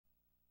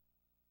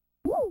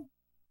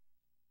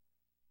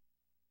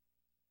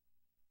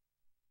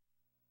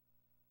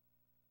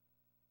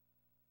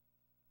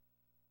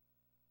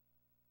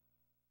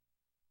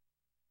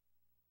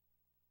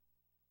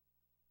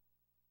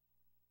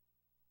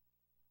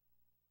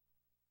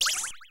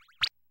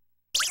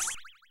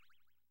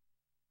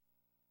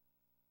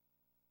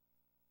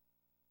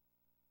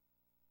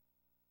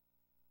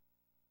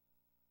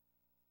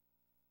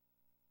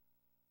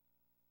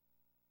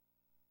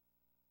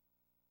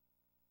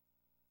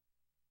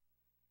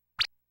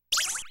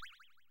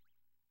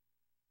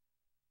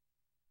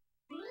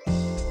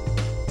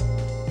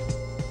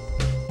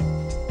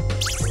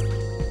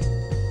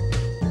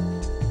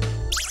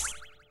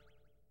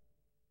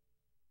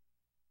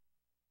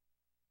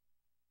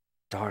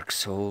Dark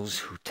souls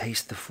who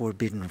taste the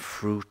forbidden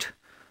fruit,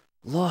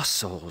 lost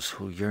souls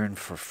who yearn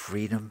for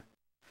freedom,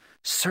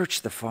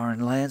 search the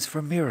foreign lands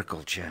for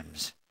miracle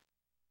gems.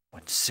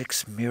 When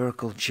 6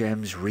 miracle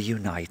gems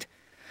reunite,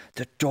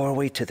 the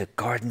doorway to the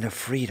Garden of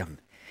Freedom,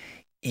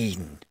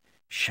 Eden,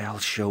 shall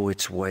show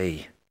its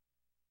way.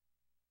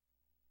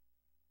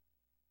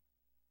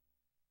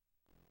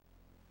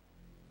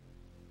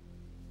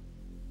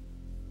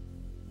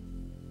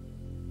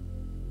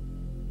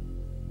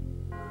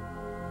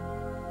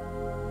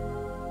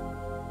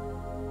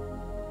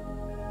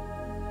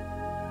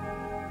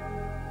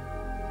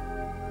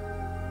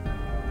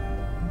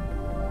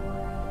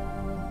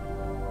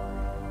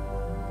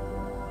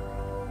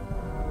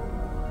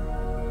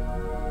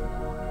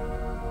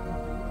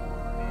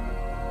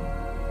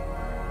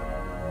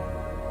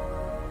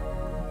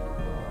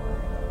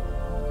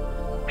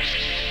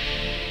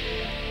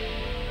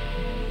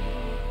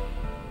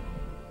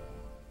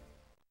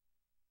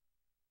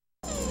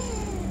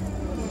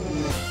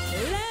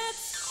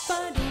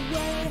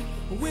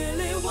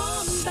 Willy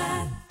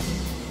Wombat.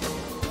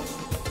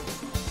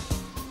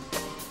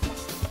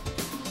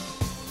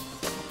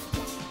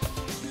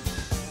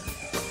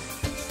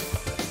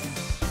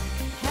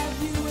 Have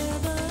you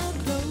ever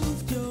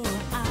closed your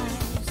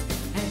eyes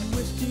and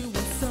wished you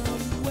were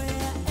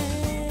somewhere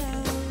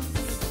else?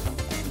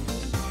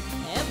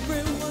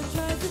 Everyone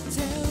tries to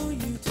tell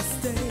you to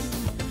stay,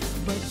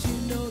 but you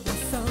know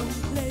there's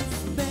someplace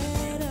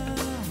better.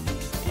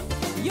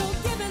 You're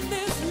given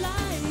this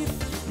life,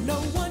 no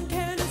one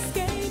can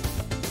escape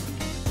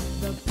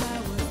the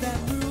power that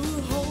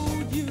will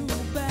hold you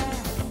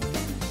back.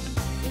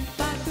 If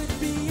I could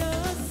be a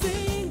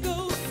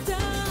single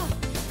star,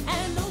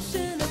 an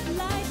ocean of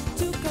light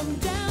to come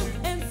down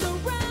and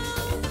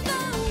surround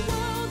the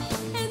world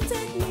and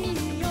take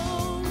me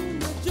on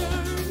a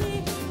journey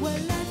where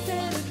life's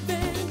an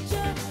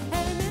adventure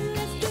and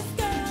endless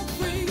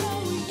discovery.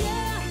 Oh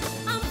yeah,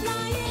 I'm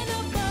flying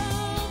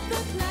above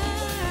the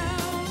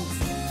clouds.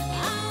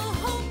 I'll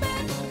hope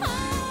and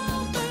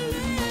I'll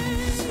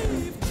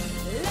believe.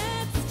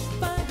 Let's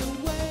find a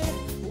way,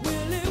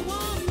 Willy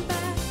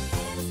Wombat.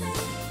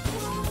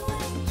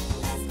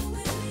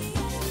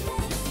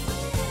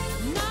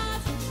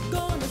 Not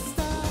gonna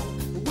stop,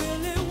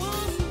 Willy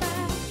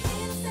Wombat.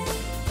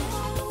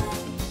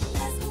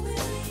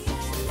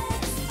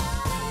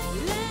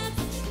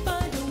 Let's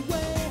find a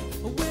way,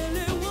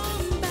 Willy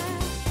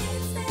Wombat.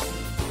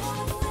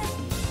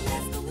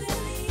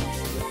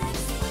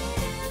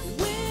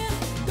 We're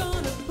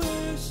gonna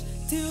push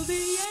till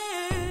the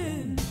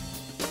end.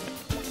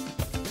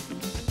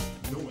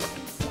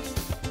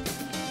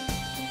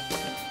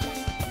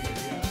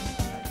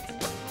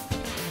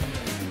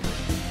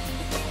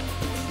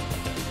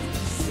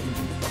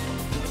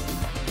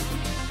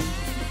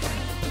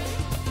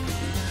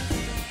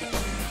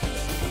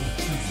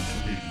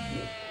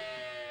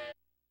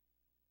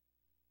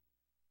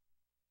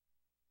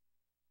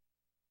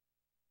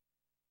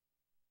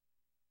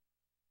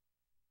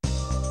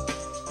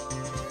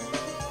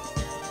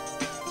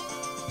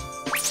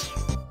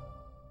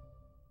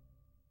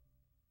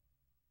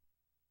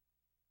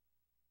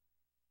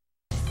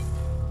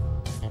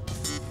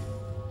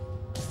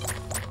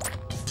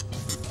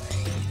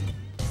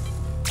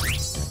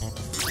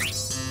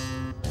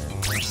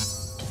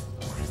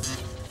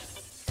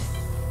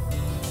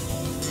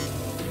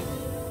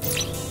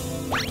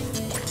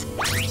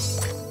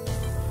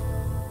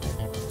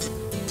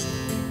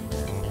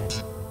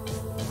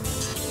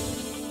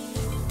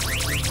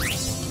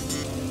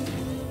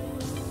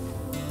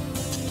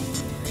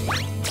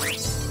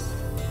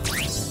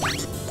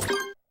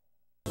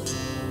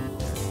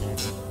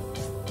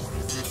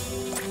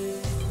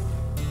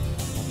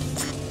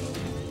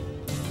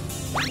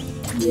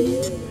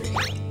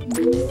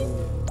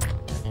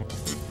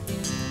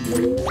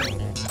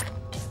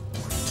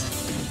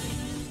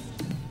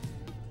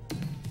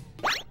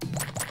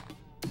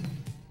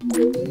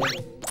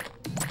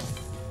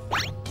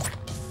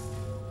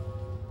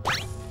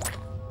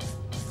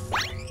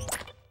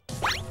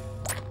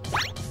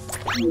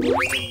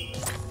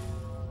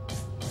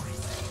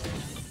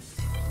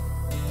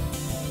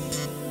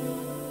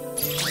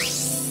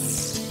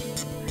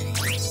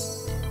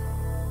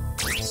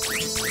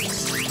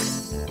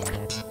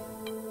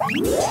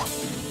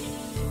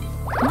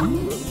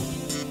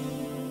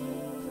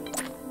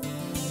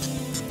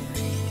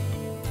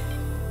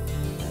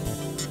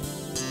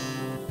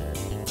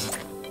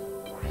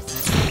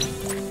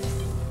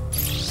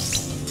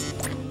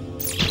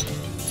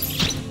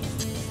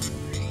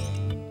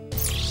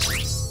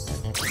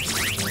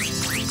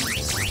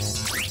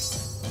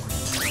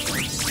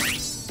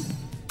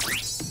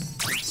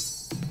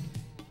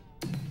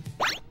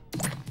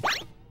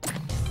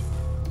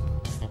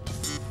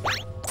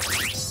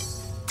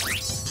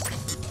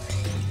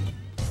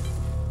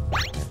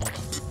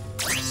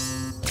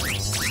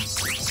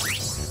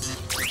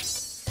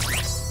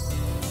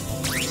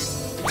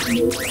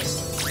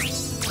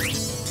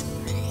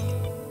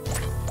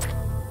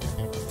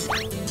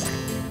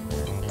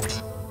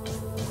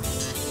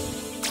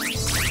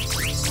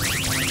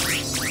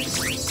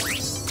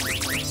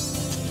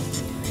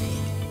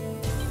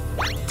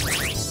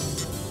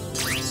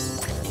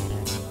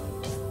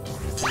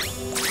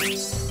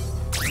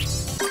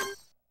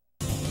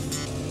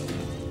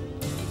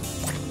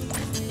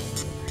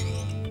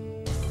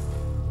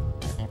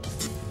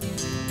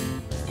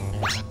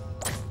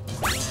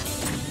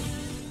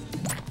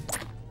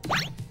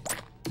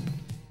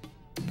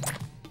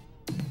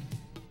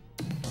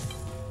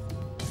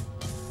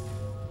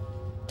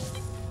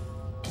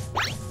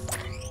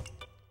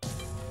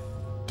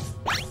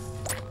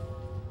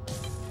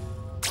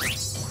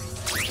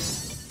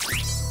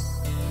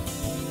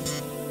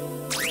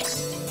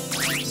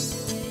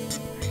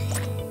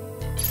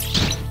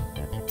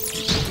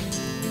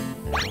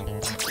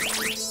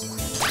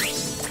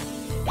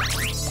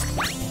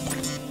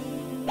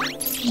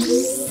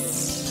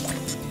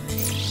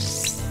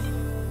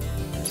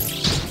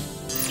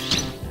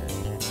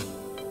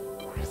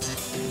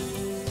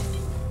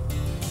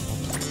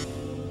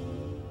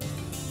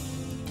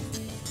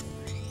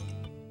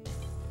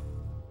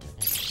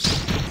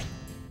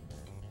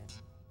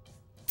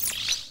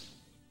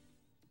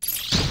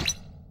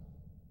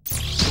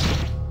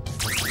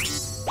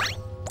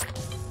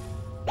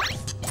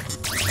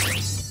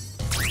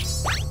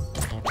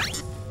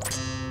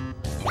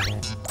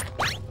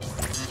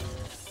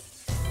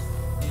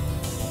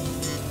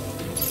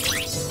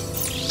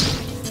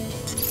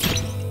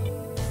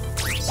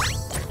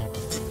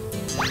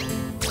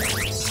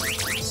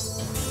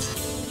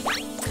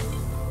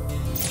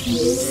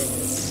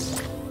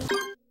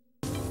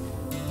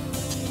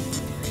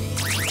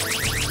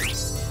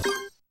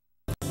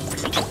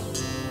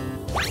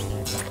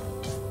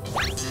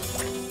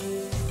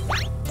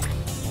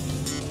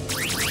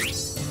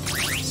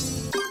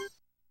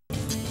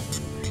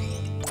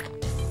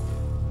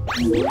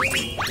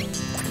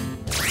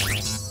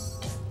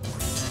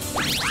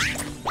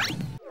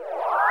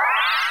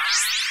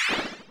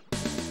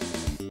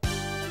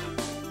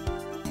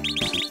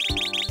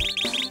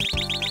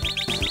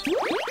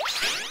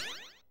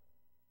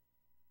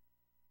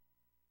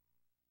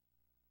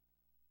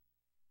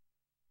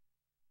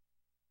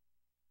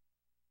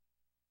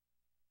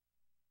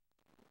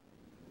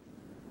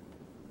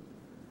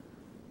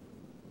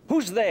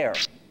 Who's there?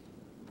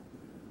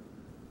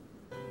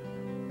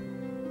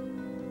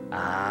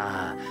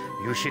 Ah,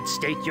 you should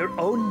state your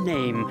own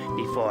name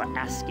before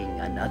asking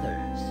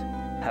another's.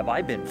 Have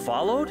I been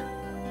followed?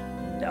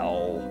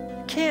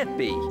 No, can't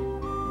be.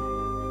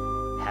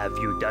 Have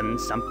you done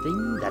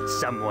something that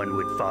someone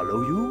would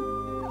follow you?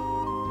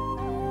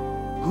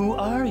 Who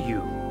are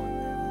you?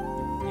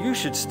 You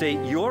should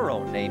state your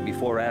own name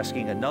before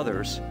asking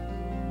another's.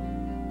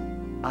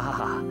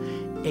 Ah,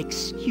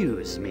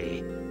 excuse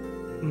me.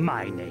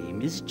 My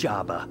name is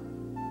Jabba.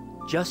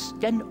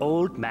 Just an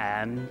old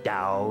man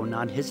down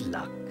on his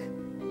luck.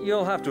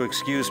 You'll have to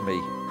excuse me.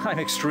 I'm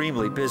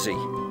extremely busy.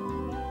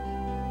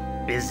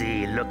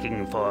 Busy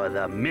looking for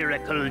the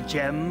miracle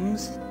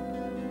gems?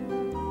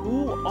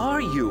 Who are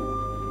you?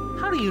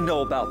 How do you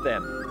know about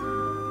them?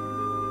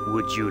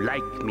 Would you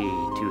like me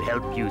to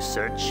help you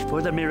search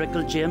for the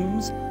miracle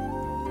gems?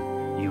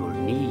 You'll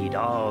need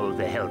all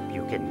the help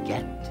you can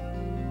get.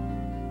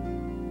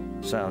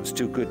 Sounds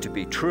too good to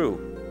be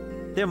true.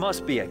 There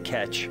must be a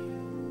catch.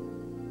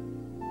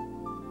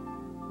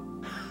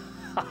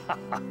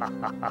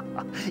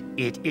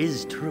 It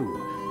is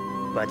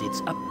true, but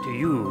it's up to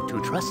you to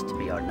trust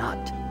me or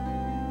not.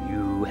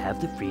 You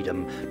have the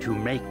freedom to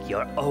make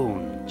your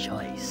own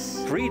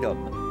choice. Freedom?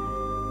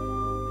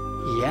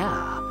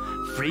 Yeah,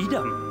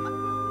 freedom.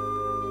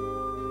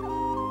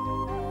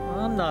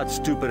 I'm not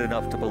stupid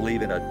enough to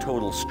believe in a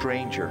total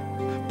stranger,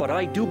 but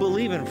I do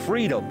believe in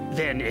freedom.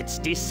 Then it's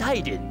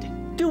decided.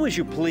 Do as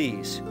you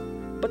please,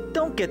 but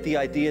don't get the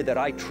idea that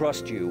I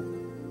trust you.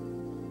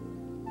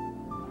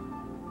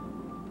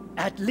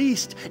 At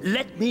least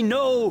let me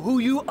know who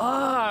you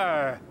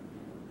are.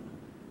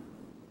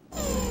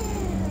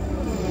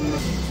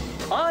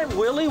 I'm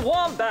Willy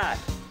Wombat.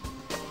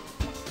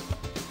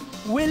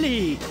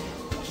 Willy,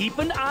 keep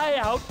an eye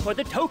out for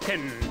the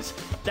tokens,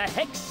 the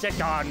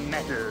hexagon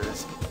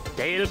medals.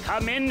 They'll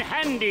come in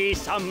handy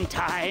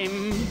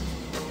sometime.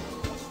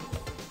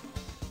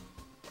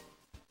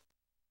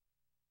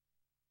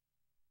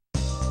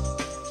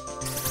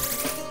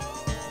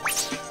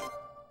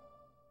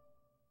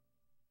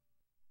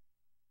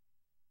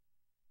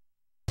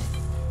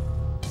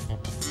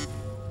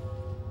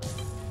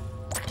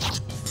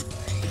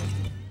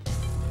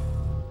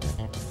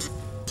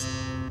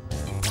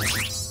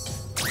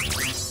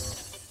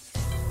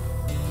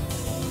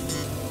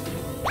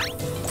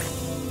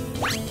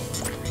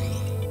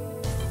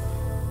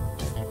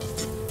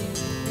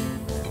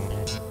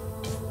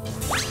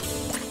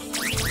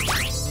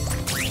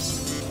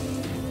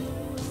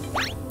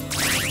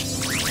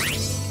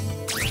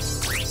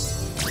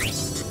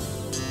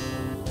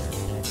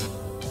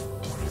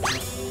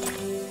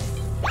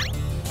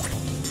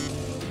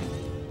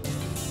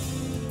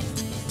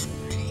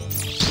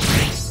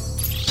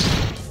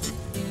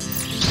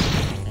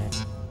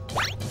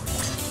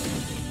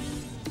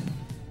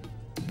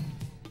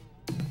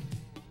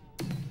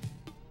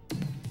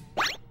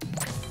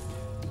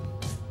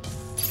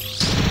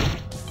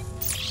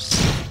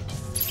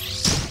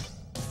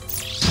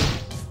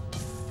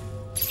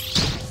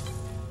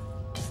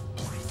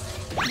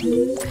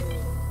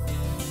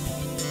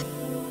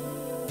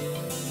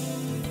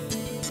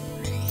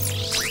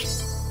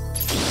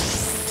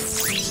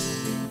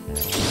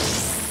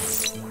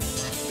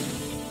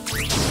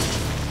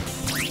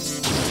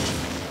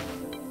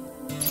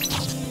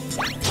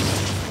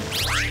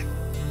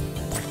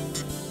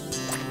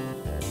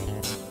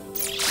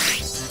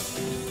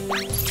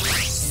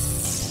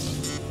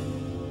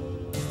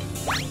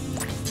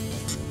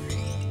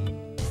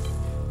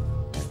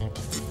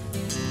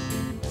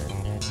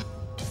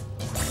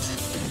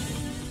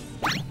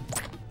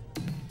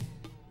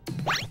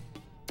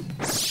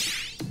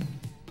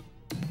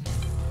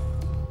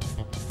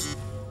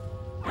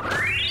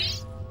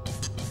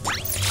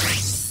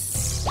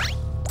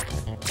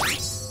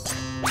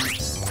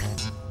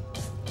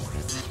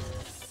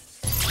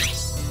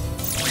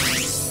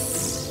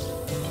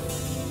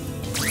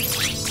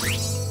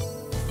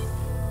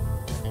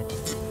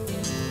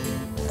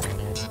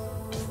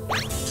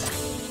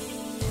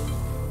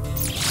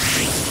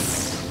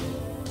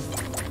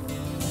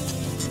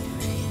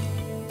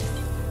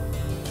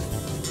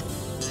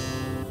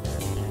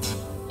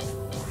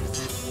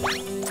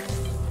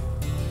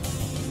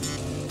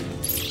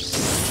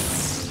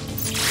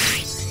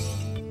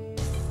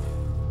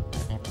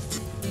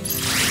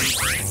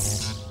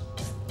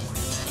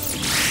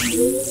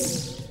 Whoa!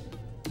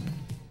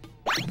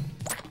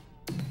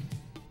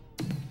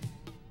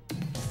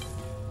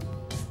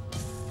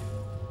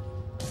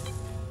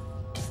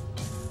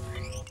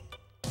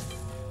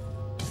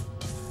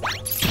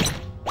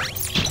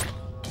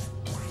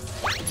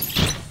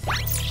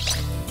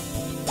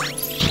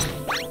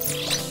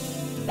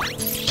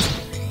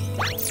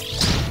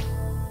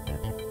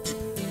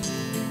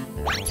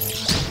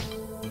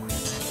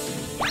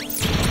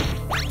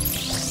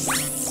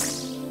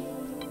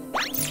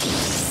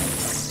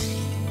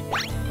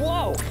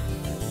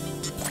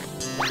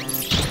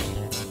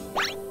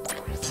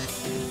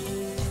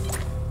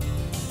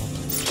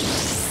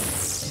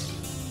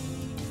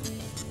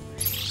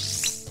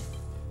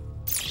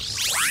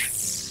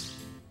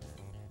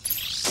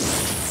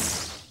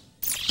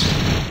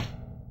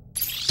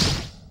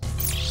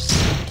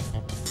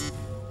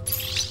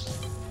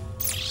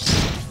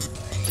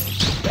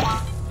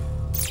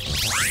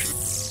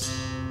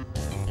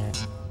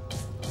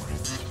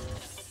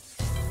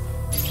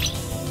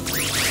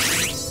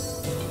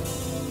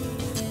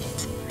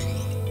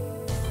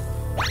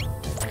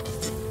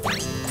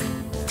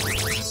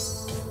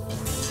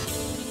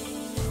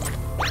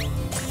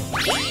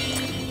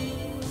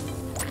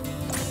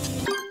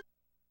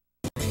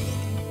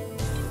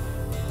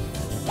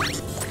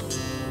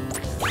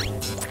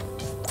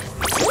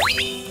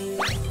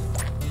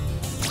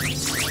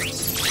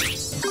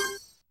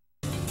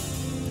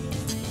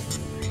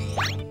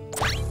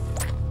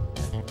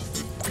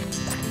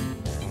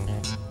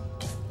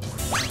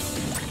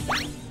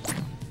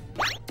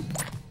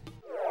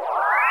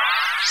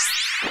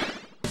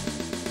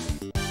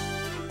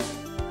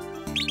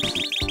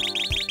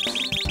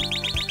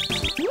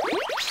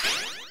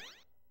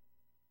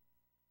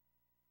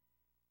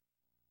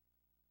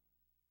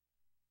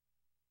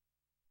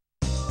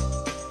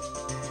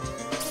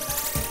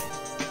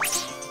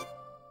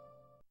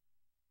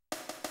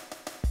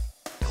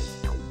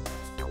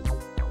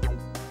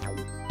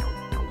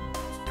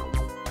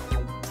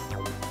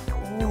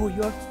 Oh,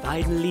 you're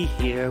finally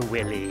here,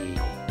 Willy.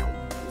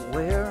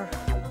 Where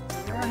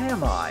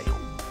am I?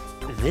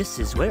 This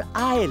is where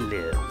I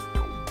live.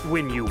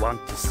 When you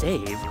want to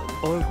save,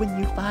 or when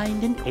you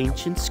find an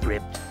ancient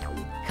script,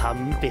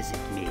 come visit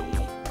me.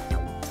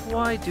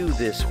 Why do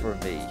this for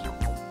me?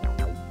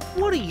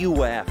 What are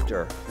you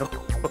after?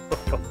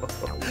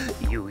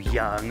 You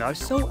young are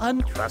so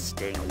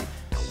untrusting.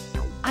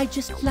 I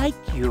just like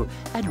you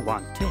and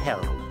want to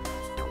help.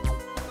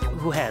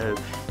 Well,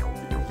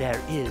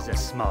 there is a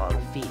small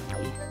fee.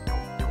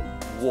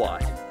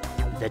 What?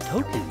 The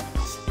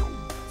tokens.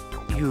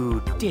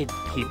 You did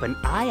keep an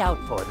eye out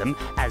for them,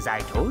 as I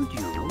told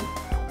you.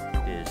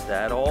 Is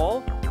that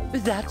all?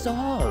 That's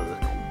all.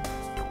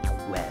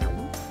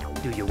 Well,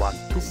 do you want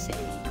to save?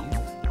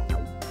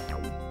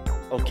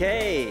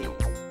 Okay.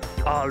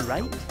 All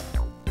right.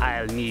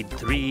 I'll need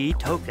 3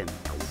 tokens.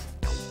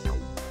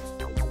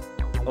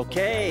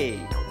 Okay.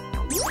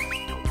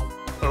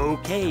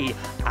 Okay,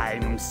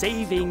 I'm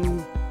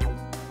saving.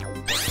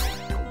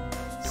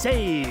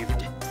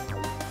 Saved.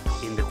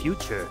 In the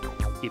future,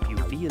 if you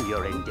feel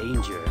you're in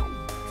danger,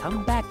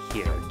 come back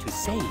here to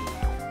save.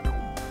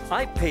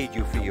 I paid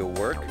you for your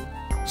work,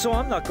 so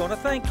I'm not going to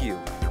thank you.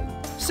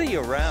 See you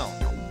around.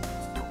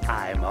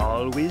 I'm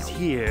always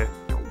here.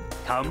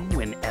 Come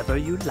whenever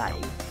you like.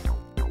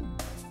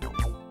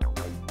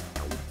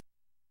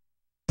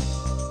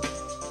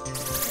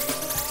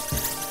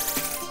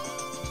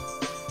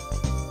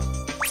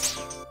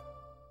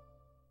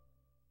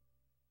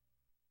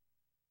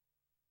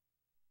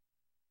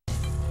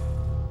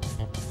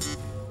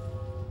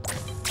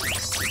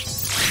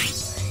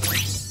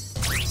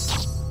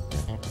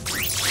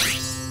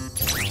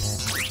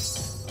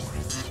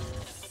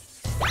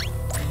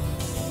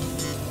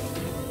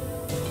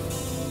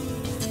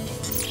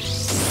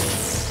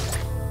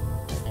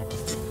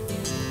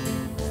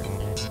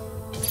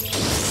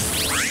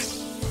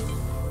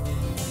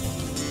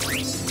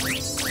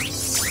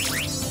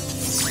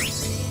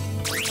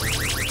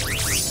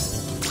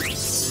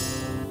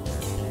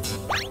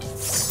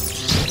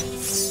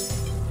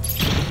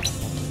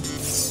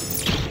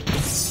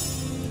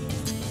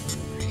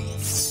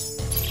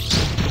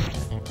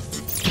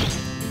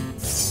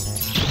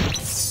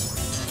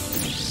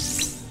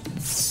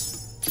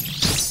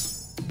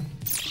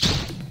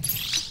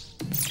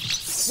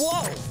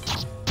 Whoa!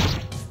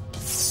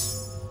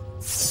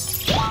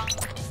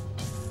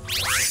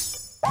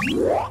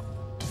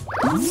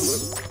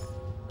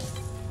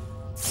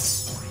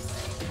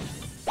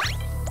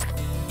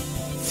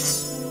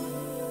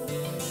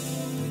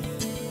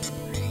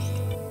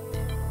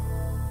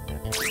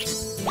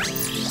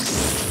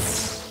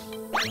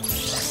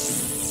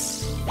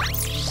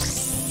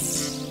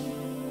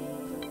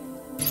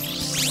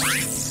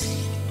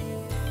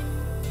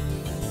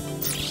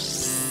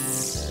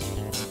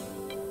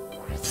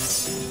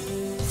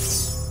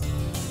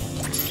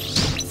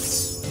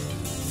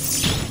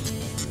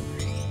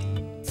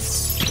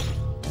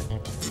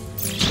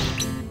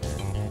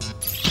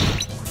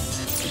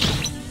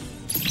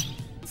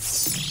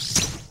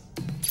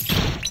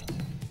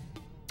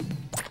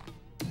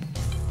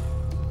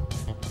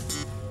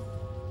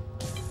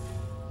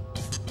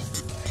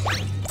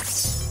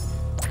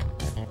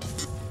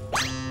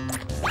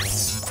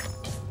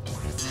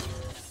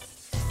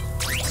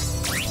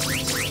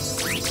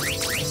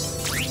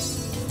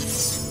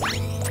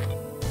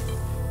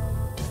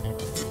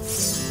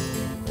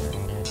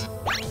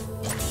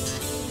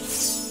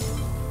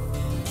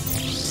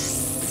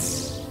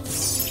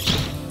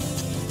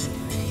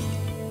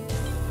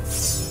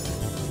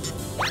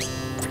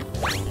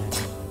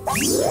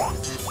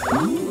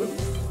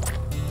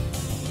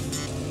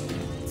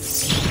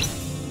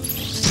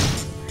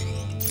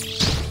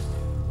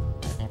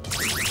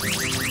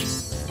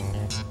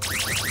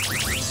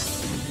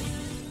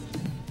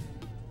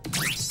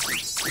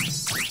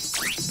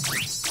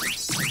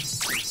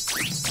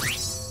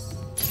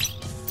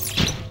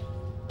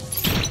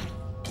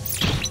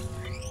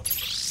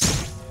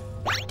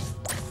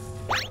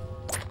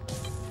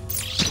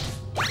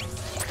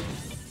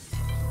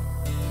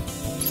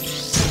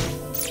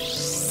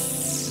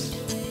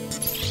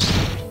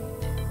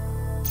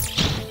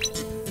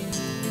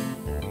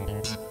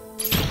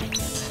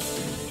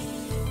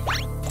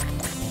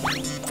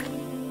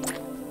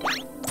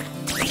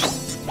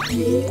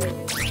 Whoa!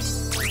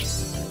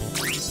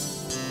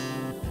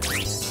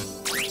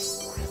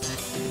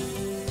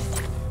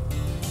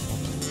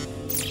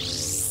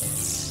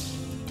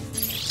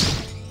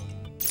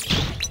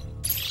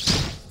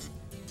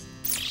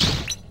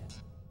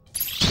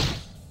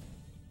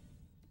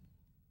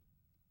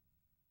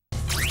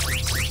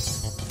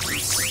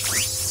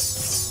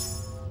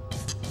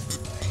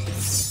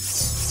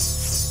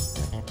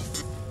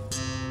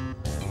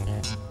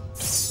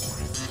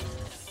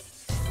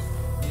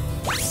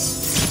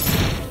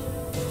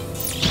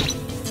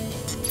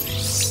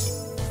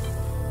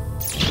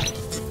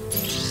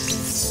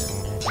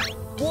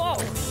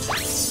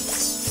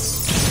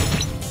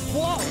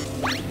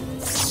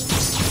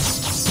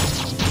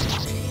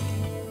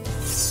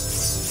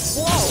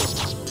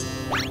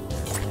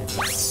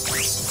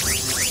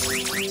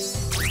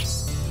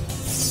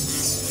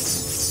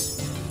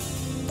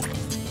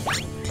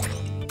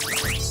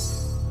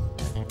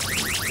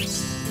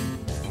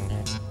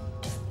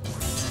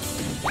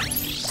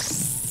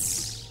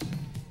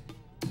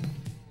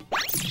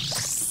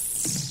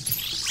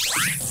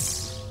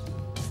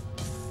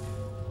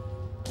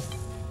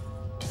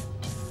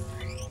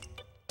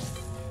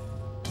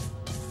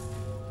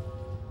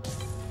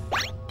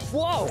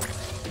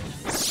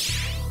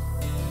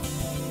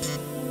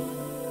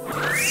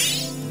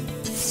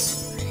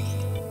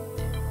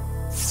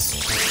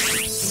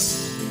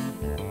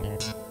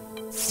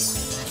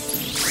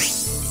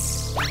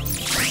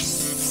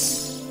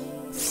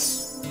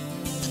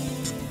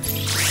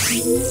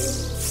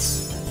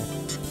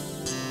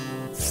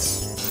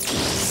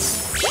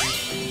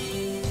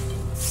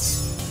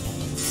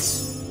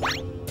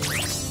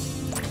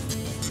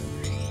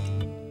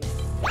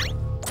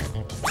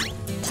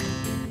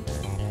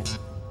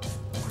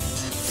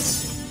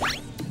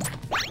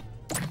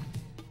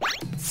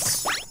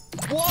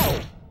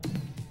 Whoa!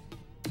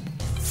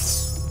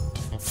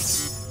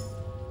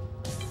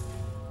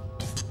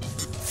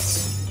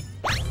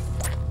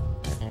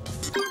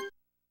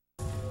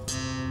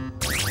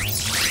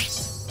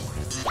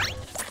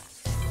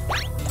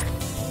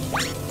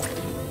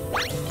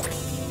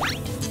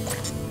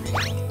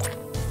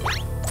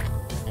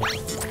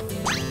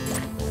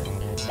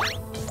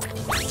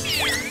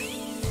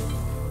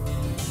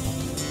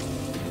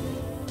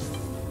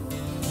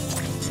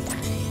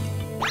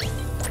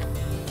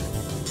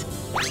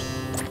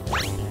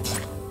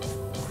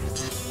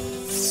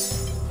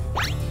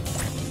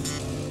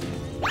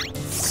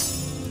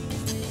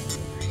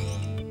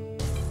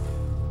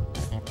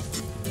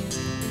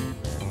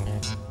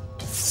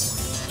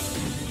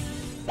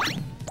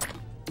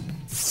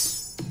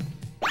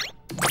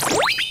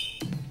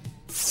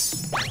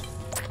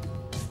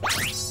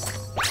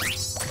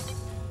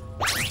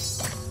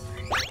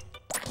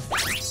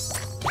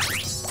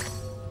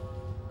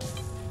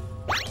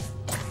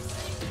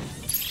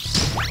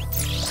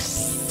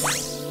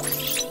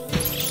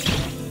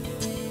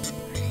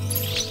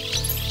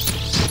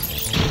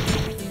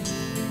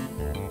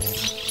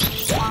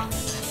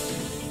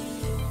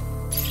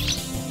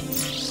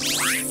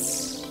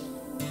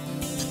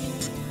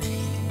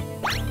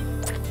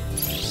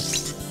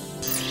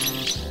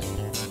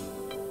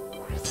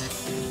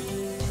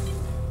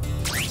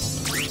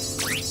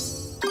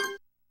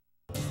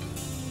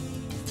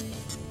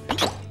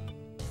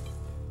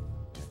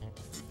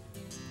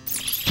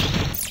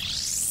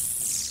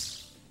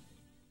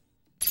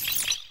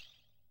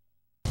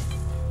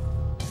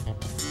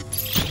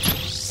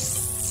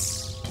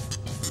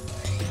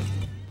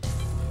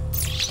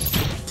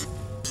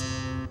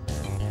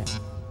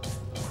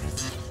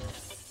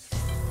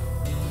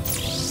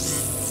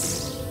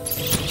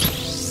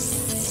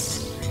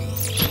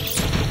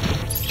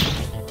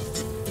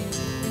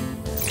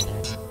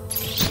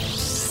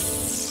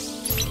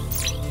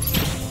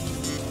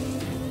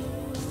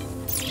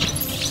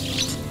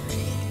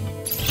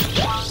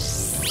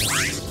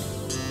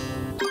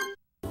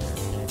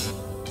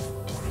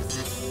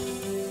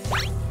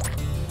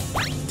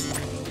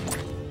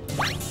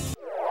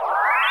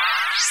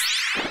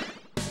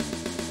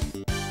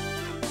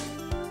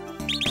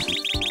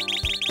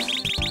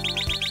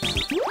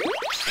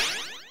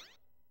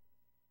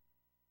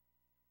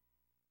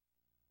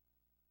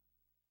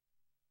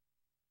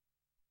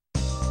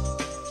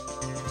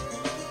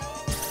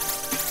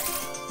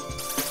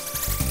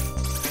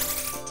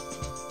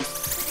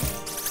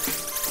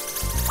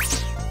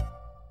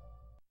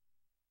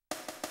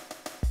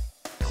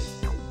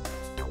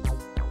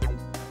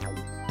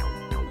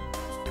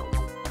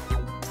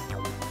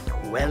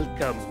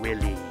 Welcome,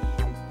 Willy.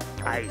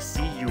 I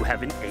see you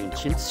have an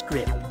ancient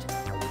script.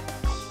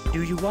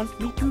 Do you want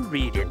me to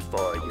read it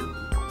for you?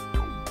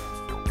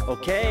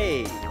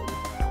 Okay.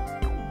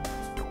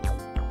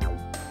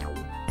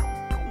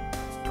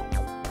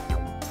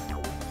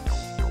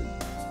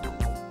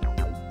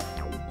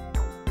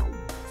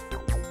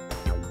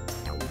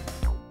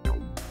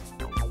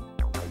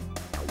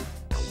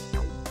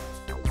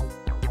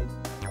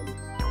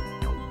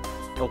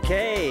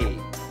 Okay.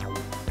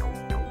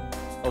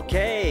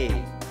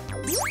 Okay.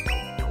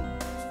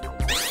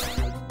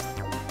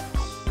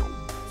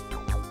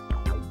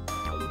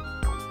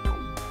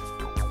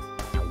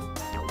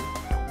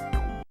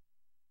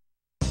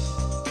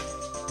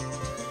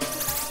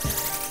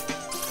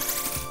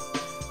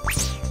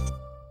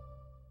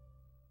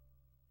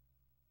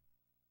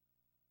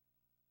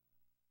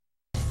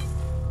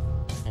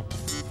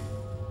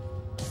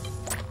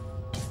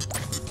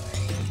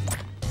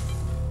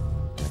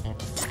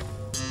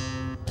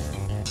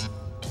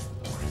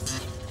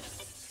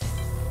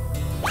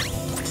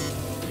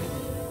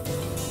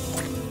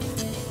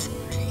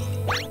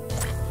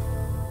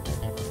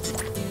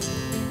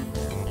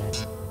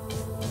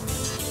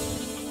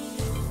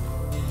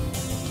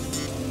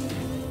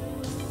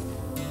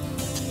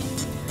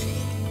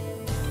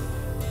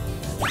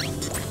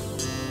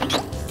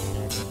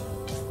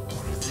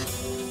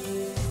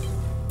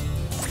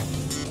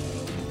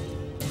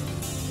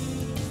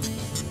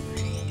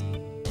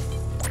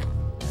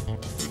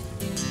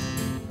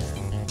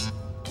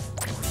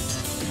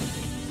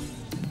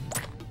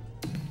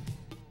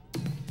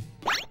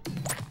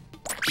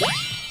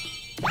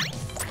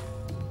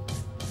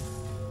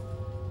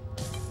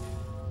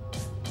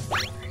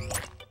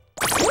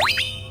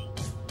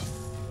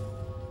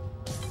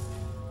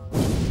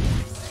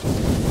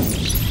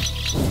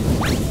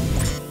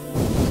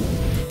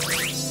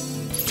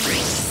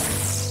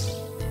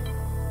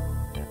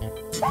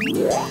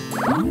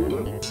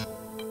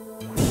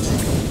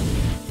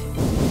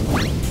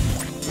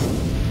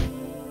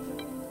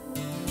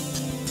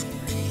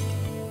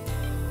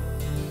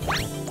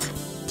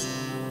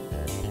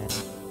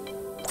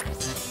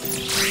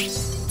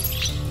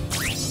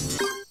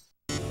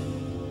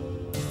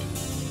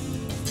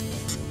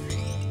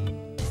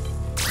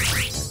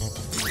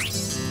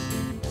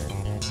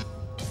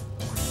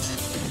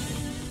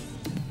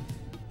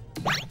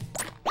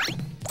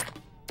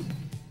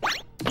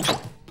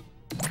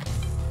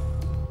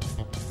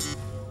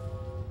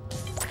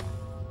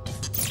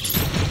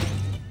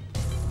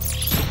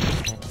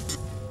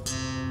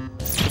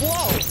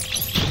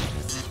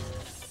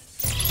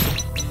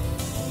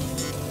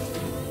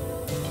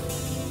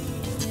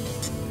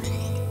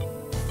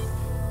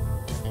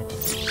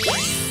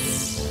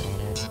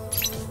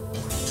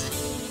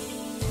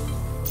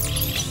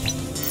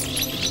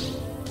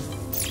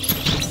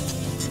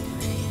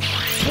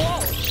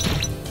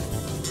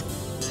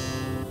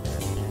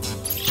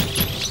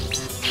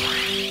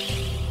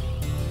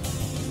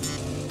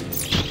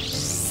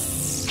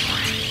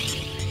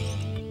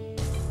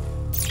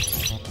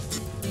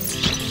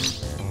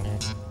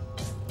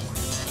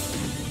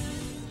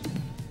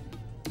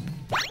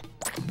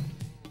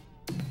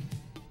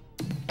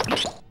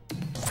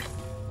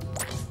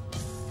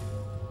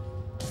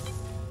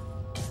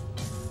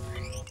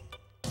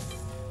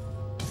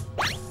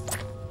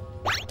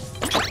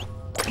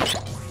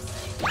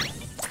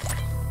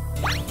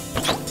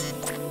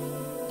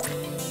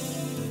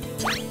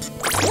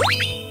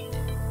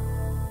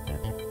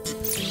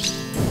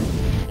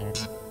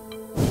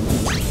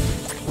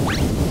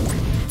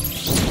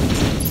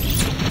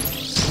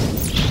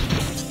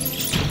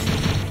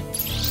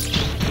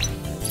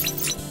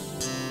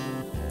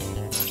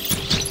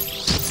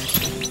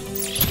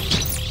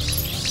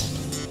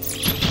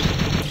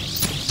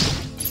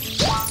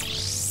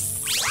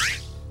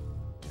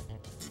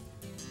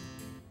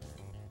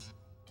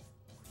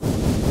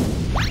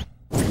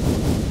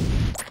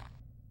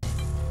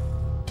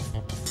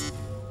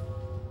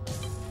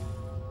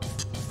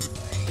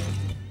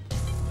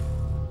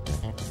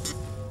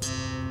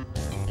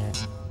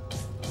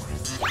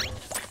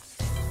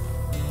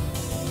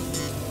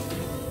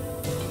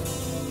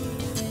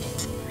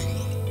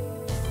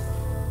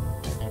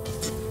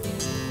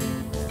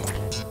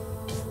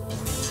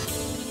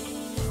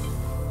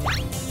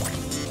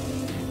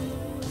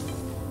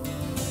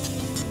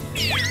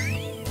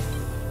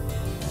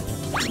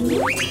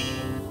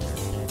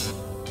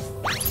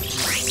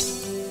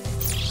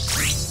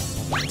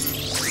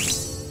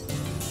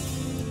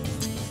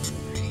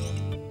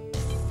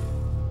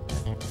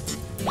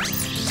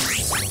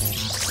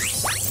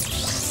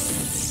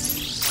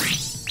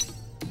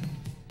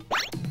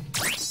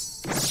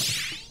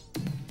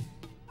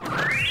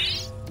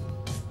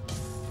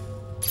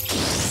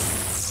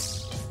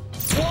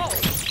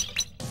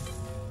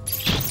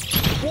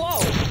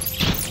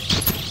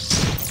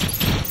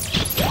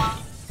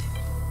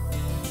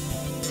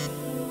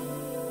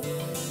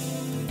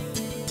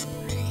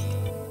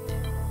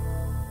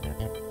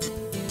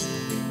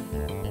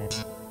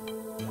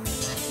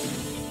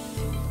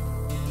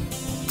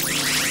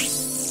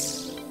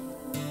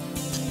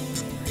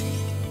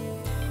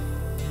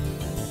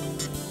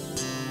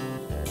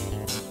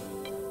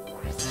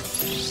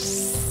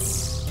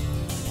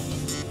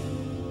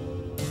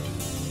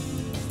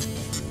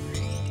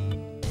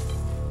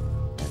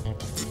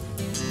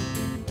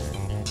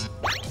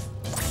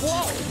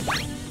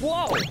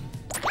 Whoa!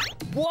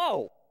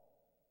 Whoa!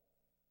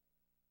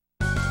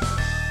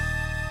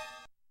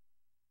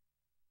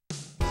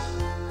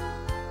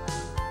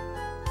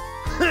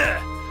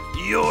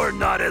 You're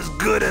not as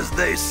good as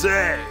they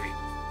say.